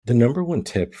The number one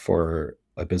tip for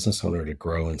a business owner to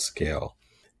grow and scale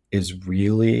is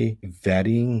really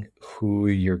vetting who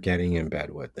you're getting in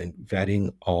bed with and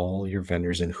vetting all your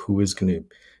vendors and who is going to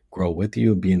grow with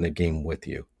you and be in the game with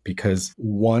you. Because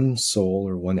one soul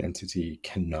or one entity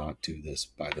cannot do this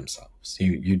by themselves.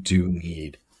 You do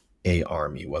need a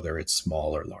army, whether it's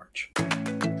small or large.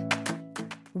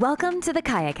 Welcome to the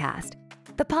CayaCast,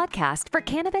 the podcast for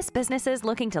cannabis businesses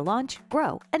looking to launch,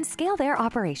 grow, and scale their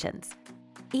operations.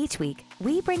 Each week,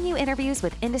 we bring you interviews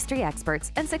with industry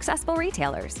experts and successful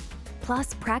retailers,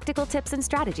 plus practical tips and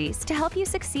strategies to help you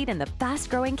succeed in the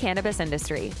fast-growing cannabis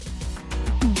industry.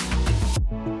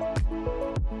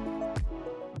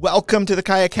 Welcome to the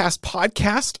CayaCast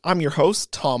podcast. I'm your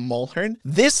host, Tom Mulhern.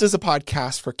 This is a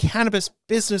podcast for cannabis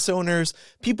business owners,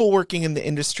 people working in the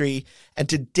industry, and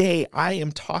today I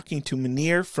am talking to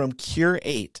Munir from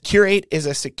Cure8. Cure8 is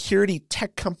a security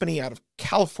tech company out of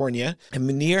California, and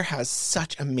Munir has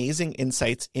such amazing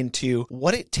insights into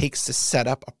what it takes to set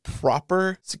up a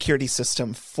proper security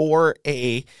system for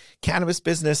a cannabis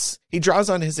business. He draws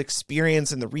on his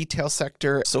experience in the retail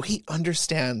sector, so he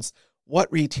understands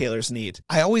what retailers need.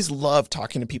 I always love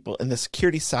talking to people in the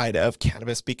security side of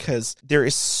cannabis because there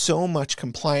is so much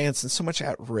compliance and so much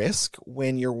at risk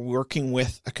when you're working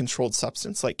with a controlled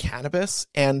substance like cannabis.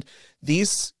 And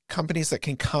these companies that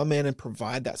can come in and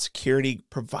provide that security,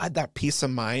 provide that peace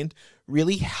of mind,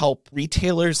 really help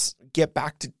retailers get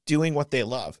back to doing what they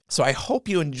love. So I hope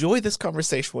you enjoy this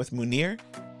conversation with Munir.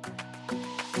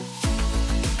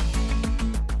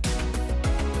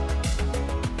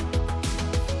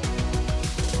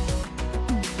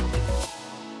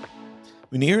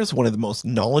 Munir is one of the most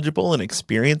knowledgeable and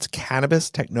experienced cannabis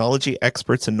technology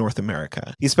experts in North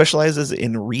America. He specializes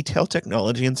in retail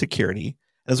technology and security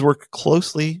and has worked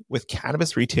closely with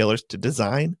cannabis retailers to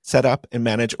design, set up, and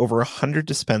manage over 100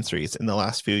 dispensaries in the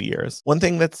last few years. One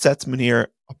thing that sets Munir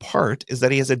apart is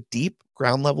that he has a deep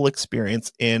ground-level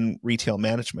experience in retail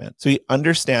management. So he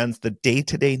understands the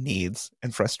day-to-day needs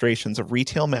and frustrations of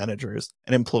retail managers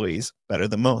and employees better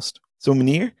than most. So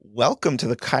Munir, welcome to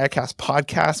the CayaCast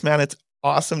podcast, man. It's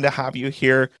awesome to have you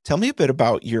here. Tell me a bit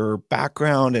about your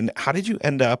background and how did you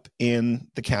end up in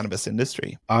the cannabis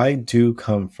industry? I do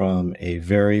come from a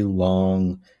very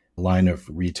long line of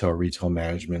retail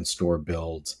management, store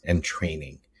builds, and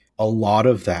training. A lot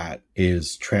of that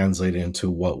is translated into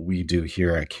what we do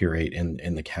here at Cure8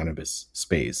 in the cannabis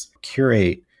space.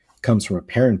 Cure8 comes from a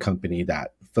parent company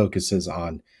that focuses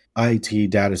on IT,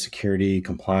 data security,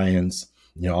 compliance,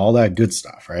 all that good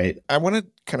stuff, right? I want to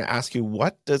kind of ask you,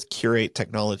 what does Cure8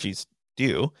 Technologies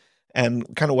do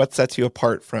and kind of what sets you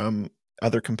apart from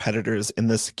other competitors in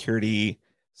the security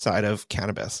side of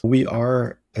cannabis? We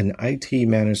are an IT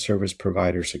managed service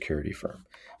provider security firm.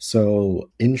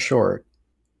 So in short,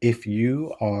 if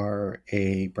you are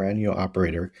a brand new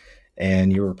operator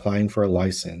and you're applying for a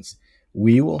license,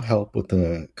 we will help with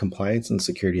the compliance and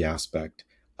security aspect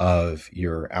of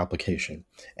your application.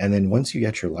 And then once you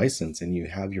get your license and you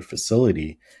have your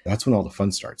facility, that's when all the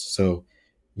fun starts. So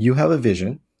you have a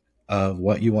vision of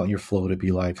what you want your flow to be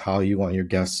like, how you want your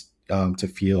guests to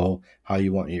feel, how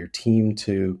you want your team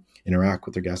to interact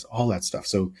with their guests, all that stuff.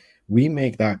 So we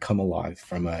make that come alive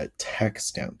from a tech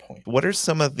standpoint. What are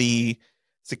some of the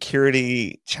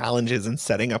security challenges in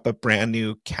setting up a brand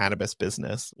new cannabis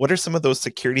business? What are some of those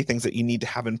security things that you need to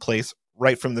have in place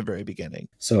right from the very beginning?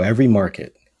 So every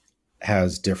market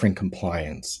has different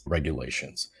compliance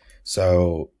regulations.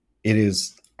 So it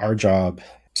is our job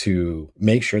to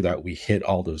make sure that we hit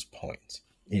all those points.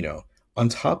 On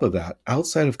top of that,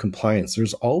 outside of compliance,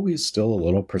 there's always still a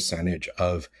little percentage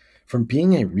of, from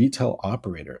being a retail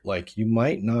operator, like you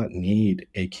might not need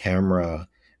a camera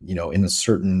in a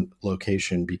certain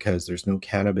location because there's no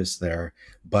cannabis there,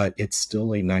 but it's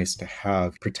still a nice to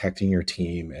have, protecting your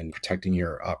team and protecting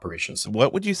your operations. So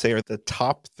what would you say are the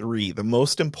top three, the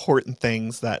most important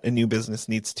things that a new business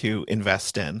needs to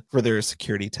invest in for their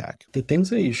security tech? The things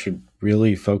that you should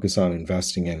really focus on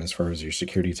investing in as far as your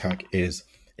security tech is,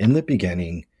 in the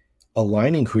beginning,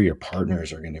 aligning who your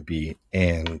partners are going to be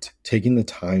and taking the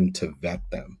time to vet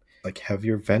them. Like, have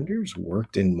your vendors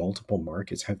worked in multiple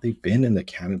markets? Have they been in the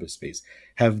cannabis space?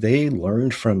 Have they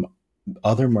learned from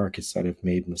other markets that have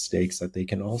made mistakes that they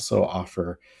can also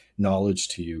offer knowledge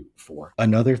to you for?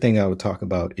 Another thing I would talk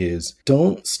about is,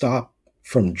 don't stop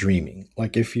from dreaming.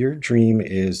 Like, if your dream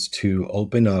is to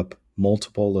open up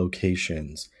multiple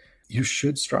locations, you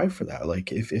should strive for that.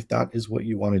 Like, if that is what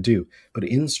you want to do. But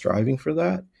in striving for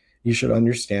that, you should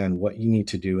understand what you need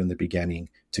to do in the beginning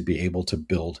to be able to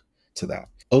build to that.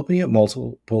 Opening up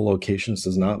multiple locations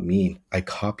does not mean I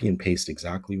copy and paste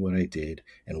exactly what I did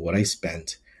and what I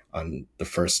spent on the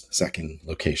first, second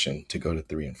location to go to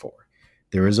 3 and 4.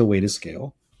 There is a way to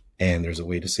scale, and there's a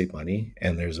way to save money,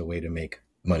 and there's a way to make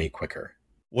money quicker.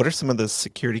 What are some of the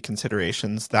security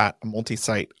considerations that a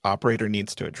multi-site operator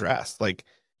needs to address? Like,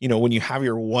 when you have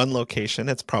your one location,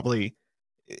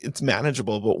 it's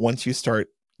manageable, but once you start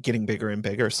getting bigger and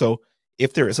bigger. So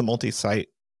if there is a multi-site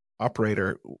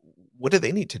operator, what do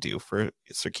they need to do for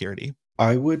security?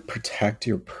 I would protect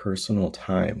your personal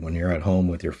time when you're at home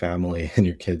with your family and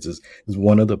your kids is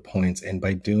one of the points. And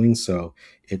by doing so,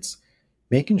 it's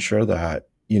making sure that,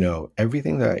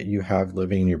 everything that you have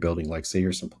living in your building, like say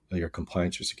your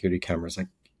compliance, your security cameras, like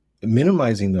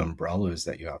minimizing the umbrellas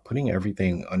that you have, putting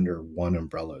everything under one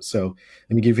umbrella. So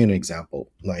let me give you an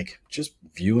example, like just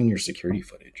viewing your security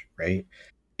footage, right?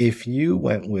 If you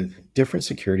went with different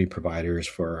security providers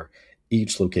for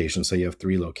each location, so you have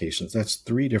 3 locations, that's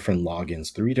 3 different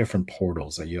logins, 3 different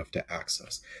portals that you have to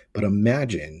access. But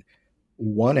imagine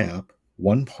one app,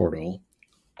 one portal,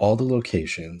 all the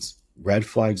locations, red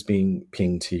flags being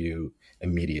pinged to you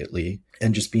immediately,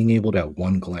 and just being able to at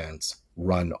one glance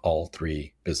run all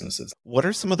 3 businesses. What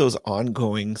are some of those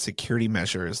ongoing security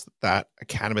measures that a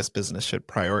cannabis business should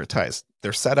prioritize?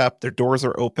 They're set up, their doors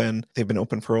are open, they've been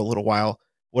open for a little while.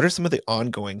 What are some of the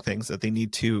ongoing things that they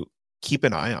need to keep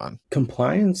an eye on?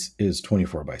 Compliance is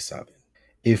 24/7.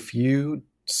 If you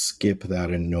skip that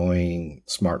annoying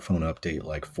smartphone update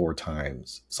like 4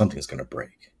 times, something's going to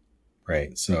break,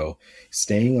 right? So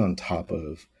staying on top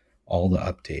of all the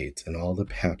updates and all the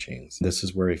patchings, this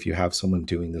is where if you have someone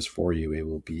doing this for you, it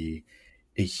will be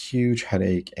a huge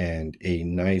headache and a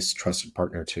nice trusted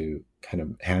partner to kind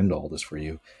of handle all this for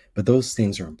you. But those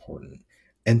things are important.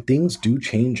 And things do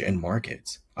change in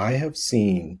markets. I have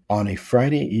seen on a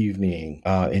Friday evening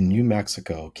in New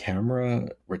Mexico, camera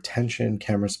retention,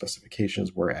 camera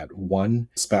specifications were at one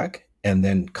spec. And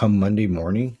then come Monday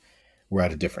morning, we're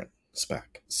at a different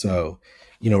spec. So,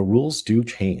 rules do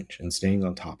change, and staying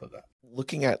on top of that.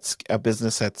 Looking at a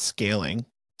business that's scaling,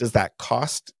 does that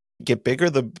cost get bigger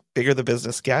the bigger the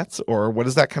business gets? Or what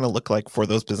does that kind of look like for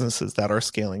those businesses that are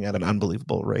scaling at an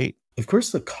unbelievable rate? Of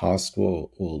course, the cost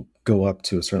will go up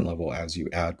to a certain level as you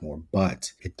add more,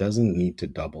 but it doesn't need to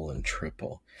double and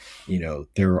triple.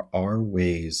 There are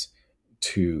ways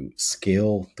to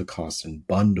scale the cost and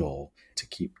bundle to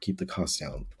keep the costs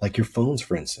down. Like your phones,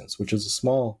 for instance, which is a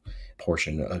small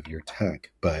portion of your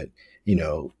tech, but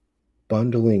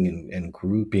bundling and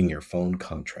grouping your phone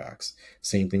contracts.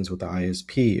 Same things with the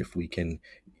ISP. If we can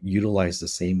utilize the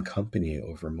same company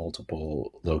over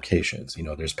multiple locations,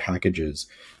 there's packages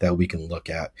that we can look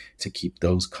at to keep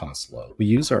those costs low. We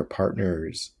use our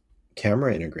partners'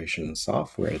 camera integration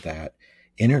software that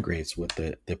integrates with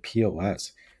the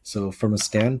POS. So from a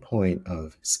standpoint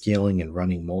of scaling and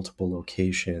running multiple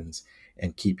locations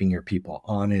and keeping your people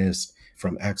honest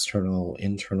from external,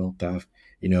 internal theft,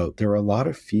 there are a lot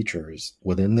of features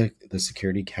within the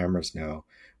security cameras now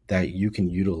that you can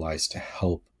utilize to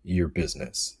help your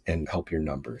business and help your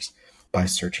numbers by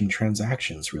searching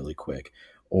transactions really quick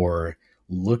or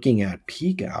looking at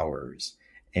peak hours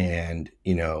and,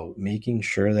 making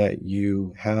sure that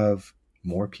you have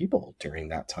more people during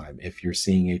that time if you're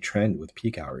seeing a trend with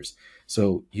peak hours.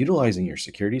 So utilizing your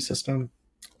security system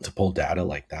to pull data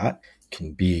like that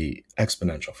can be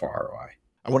exponential for ROI.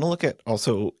 I want to look at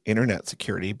also internet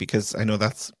security because I know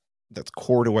that's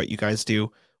core to what you guys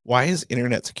do. Why is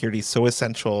internet security so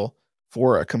essential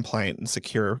for a compliant and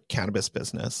secure cannabis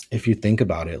business? If you think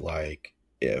about it, like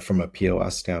from a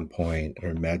POS standpoint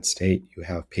or med state, you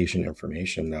have patient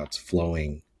information that's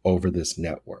flowing over this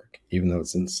network, even though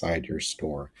it's inside your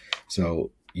store. So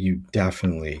you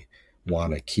definitely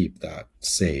want to keep that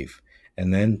safe.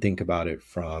 And then think about it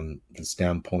from the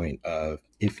standpoint of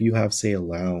if you have, say, a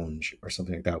lounge or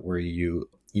something like that where you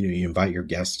invite your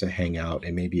guests to hang out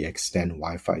and maybe extend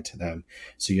Wi-Fi to them.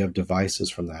 So you have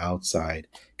devices from the outside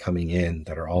coming in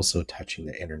that are also touching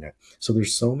the internet. So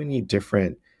there's so many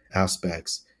different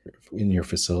aspects in your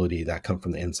facility that come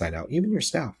from the inside out, even your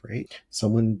staff, right?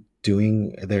 Someone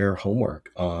doing their homework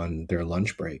on their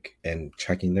lunch break and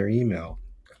checking their email,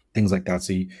 things like that.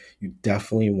 So you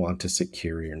definitely want to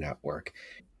secure your network.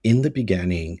 In the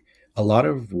beginning, a lot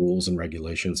of rules and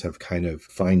regulations have kind of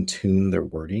fine-tuned their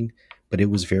wording, but it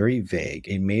was very vague.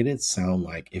 It made it sound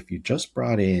like if you just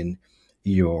brought in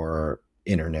your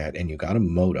internet and you got a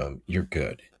modem, you're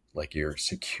good, like you're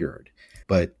secured.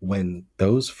 But when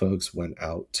those folks went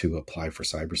out to apply for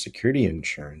cybersecurity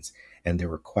insurance, and there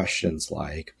were questions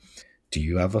like, do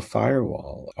you have a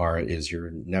firewall? Or is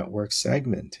your network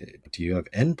segmented? Do you have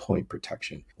endpoint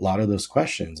protection? A lot of those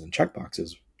questions and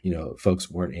checkboxes, folks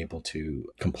weren't able to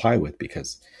comply with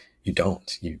because you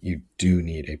don't. You do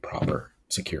need a proper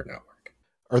secure network.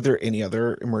 Are there any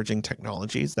other emerging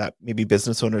technologies that maybe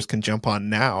business owners can jump on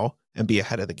now and be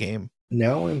ahead of the game?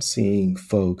 Now I'm seeing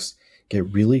folks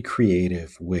get really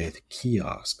creative with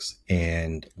kiosks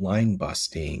and line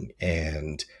busting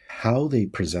and how they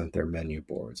present their menu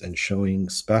boards and showing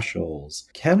specials.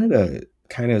 Canada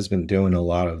kind of has been doing a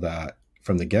lot of that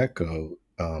from the get-go.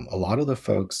 A lot of the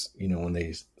folks, when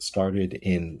they started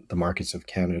in the markets of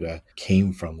Canada,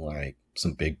 came from like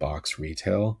some big box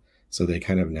retail. So they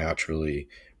kind of naturally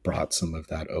brought some of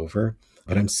that over.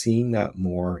 But I'm seeing that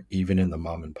more even in the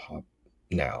mom and pop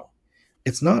now.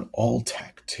 It's not all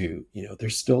tech too. There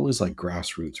still is like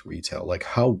grassroots retail. Like,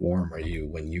 how warm are you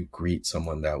when you greet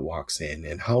someone that walks in,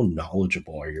 and how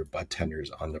knowledgeable are your budtenders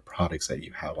on the products that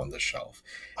you have on the shelf?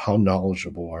 How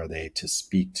knowledgeable are they to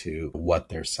speak to what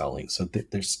they're selling? So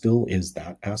there still is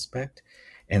that aspect.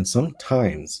 And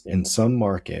sometimes in some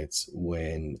markets,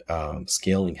 when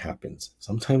scaling happens,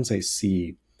 sometimes I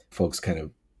see folks kind of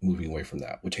moving away from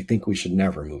that, which I think we should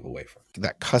never move away from.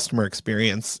 That customer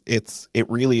experience, it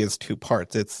really is two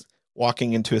parts. It's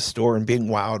walking into a store and being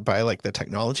wowed by like the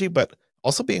technology, but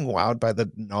also being wowed by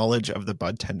the knowledge of the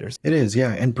bud tenders. It is,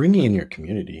 yeah. And bringing in your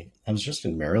community. I was just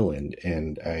in Maryland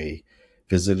and I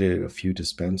visited a few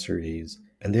dispensaries,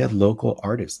 and they had local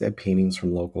artists. They had paintings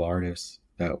from local artists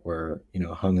that were,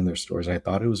 hung in their stores. I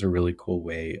thought it was a really cool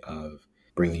way of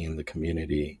bringing in the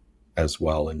community as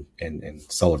well, and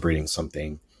celebrating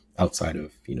something outside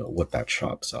of, what that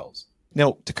shop sells.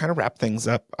 Now, to kind of wrap things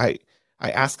up, I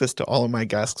ask this to all of my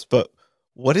guests, but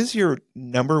what is your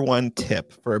number one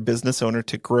tip for a business owner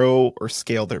to grow or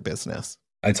scale their business?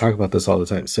 I talk about this all the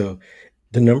time. So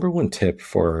the number one tip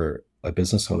for a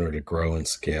business owner to grow and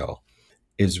scale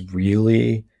is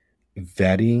really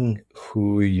vetting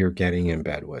who you're getting in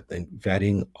bed with, and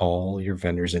vetting all your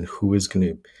vendors and who is going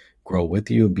to grow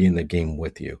with you and be in the game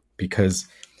with you. Because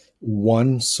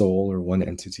one soul or one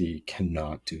entity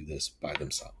cannot do this by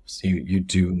themselves. You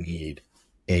do need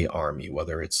a army,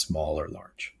 whether it's small or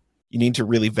large. You need to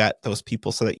really vet those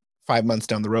people so that 5 months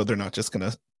down the road, they're not just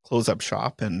going to close up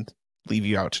shop and leave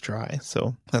you out to dry.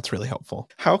 So that's really helpful.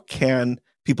 How can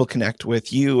people connect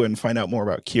with you and find out more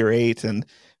about Cure8? And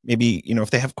maybe, if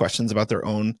they have questions about their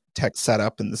own tech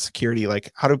setup and the security,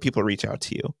 like how do people reach out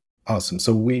to you? Awesome.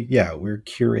 So we're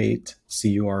Cure8,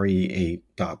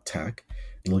 Cure8.tech.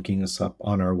 Looking us up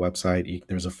on our website,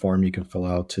 there's a form you can fill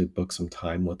out to book some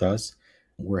time with us.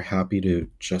 We're happy to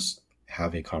just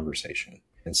have a conversation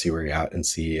and see where you're at and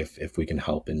see if we can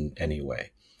help in any way.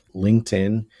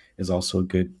 LinkedIn is also a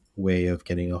good way of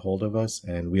getting a hold of us.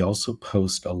 And we also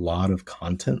post a lot of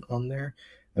content on there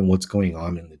and what's going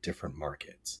on in the different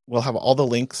markets. We'll have all the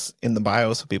links in the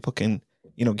bio so people can,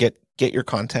 get your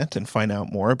content and find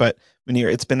out more. But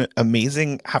Munir, it's been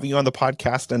amazing having you on the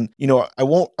podcast. And, I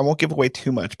won't give away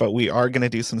too much, but we are going to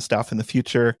do some stuff in the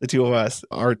future. The two of us,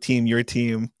 our team, your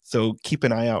team. So keep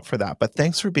an eye out for that. But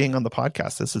thanks for being on the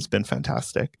podcast. This has been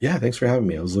fantastic. Yeah, thanks for having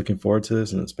me. I was looking forward to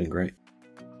this and it's been great.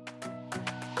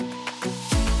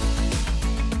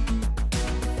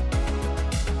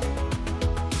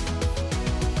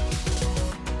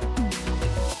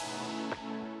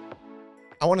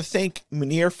 I want to thank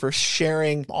Munir for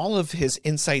sharing all of his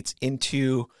insights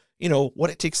into, what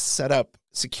it takes to set up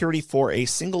security for a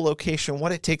single location,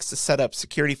 what it takes to set up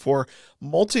security for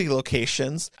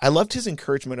multi-locations. I loved his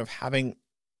encouragement of having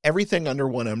everything under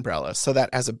one umbrella so that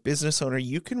as a business owner,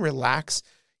 you can relax,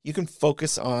 you can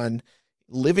focus on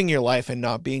living your life and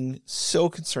not being so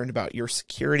concerned about your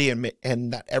security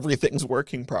and that everything's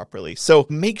working properly. So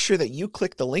make sure that you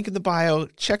click the link in the bio,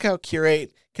 check out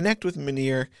Cure8, connect with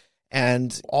Munir,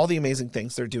 and all the amazing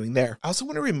things they're doing there. I also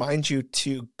want to remind you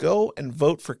to go and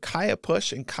vote for Kaya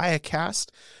Push and Kaya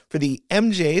Cast for the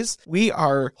MJs. We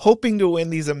are hoping to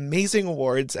win these amazing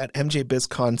awards at MJ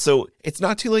BizCon. So it's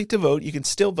not too late to vote. You can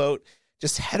still vote.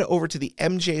 Just head over to the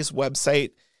MJ's website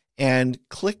and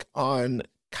click on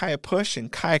Kaya Push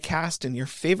and Kaya Cast in your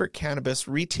favorite cannabis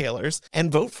retailers and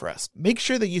vote for us. Make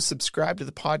sure that you subscribe to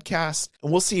the podcast,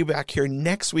 and we'll see you back here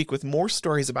next week with more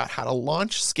stories about how to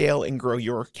launch, scale, and grow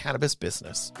your cannabis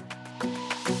business.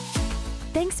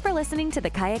 Thanks for listening to the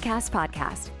KayaCast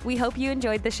podcast. We hope you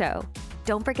enjoyed the show.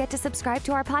 Don't forget to subscribe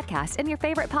to our podcast in your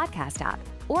favorite podcast app,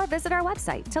 or visit our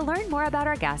website to learn more about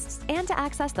our guests and to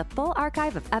access the full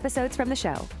archive of episodes from the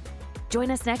show. Join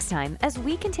us next time as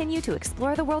we continue to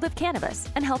explore the world of cannabis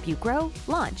and help you grow,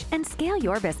 launch, and scale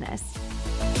your business.